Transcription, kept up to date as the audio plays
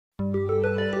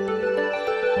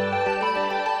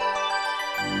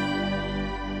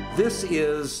This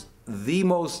is the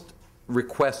most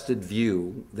requested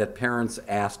view that parents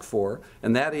ask for,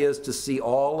 and that is to see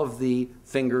all of the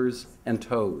fingers and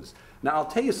toes. Now, I'll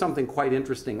tell you something quite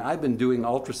interesting. I've been doing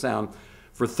ultrasound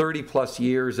for 30+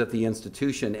 years at the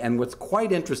institution, and what's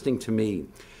quite interesting to me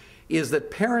is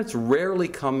that parents rarely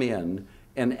come in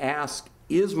and ask,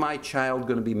 is my child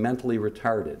going to be mentally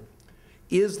retarded?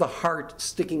 Is the heart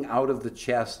sticking out of the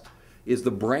chest? Is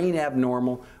the brain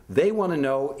abnormal? They want to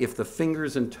know if the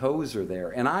fingers and toes are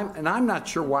there, and I'm not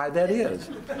sure why that is.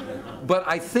 But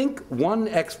I think one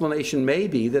explanation may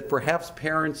be that perhaps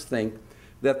parents think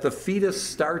that the fetus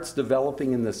starts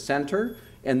developing in the center,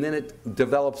 and then it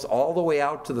develops all the way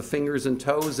out to the fingers and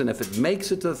toes, and if it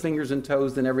makes it to the fingers and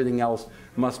toes, then everything else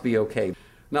must be okay.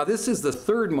 Now, this is the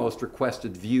third most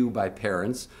requested view by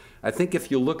parents. I think if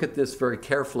you look at this very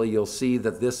carefully, you'll see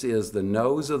that this is the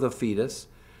nose of the fetus.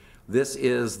 This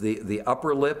is the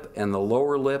upper lip and the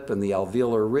lower lip and the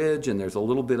alveolar ridge, and there's a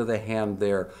little bit of the hand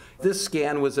there. This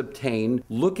scan was obtained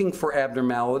looking for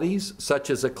abnormalities such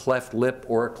as a cleft lip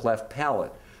or a cleft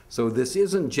palate. So this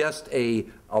isn't just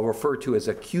I'll refer to as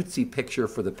a cutesy picture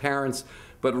for the parents,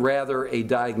 but rather a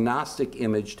diagnostic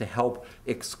image to help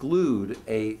exclude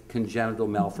a congenital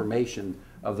malformation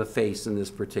of the face in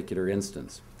this particular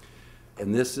instance.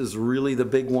 And this is really the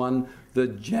big one, the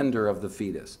gender of the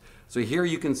fetus. So here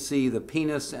you can see the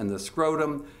penis and the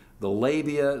scrotum, the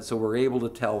labia, so we're able to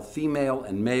tell female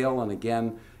and male, and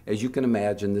again, as you can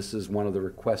imagine, this is one of the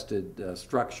requested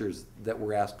structures that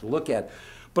we're asked to look at.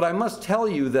 But I must tell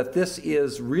you that this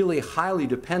is really highly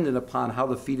dependent upon how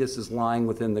the fetus is lying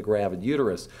within the gravid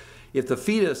uterus. If the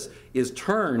fetus is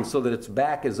turned so that its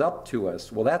back is up to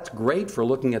us, well, that's great for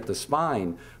looking at the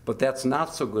spine, but that's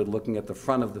not so good looking at the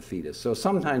front of the fetus. So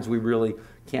sometimes we really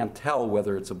can't tell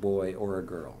whether it's a boy or a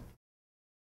girl.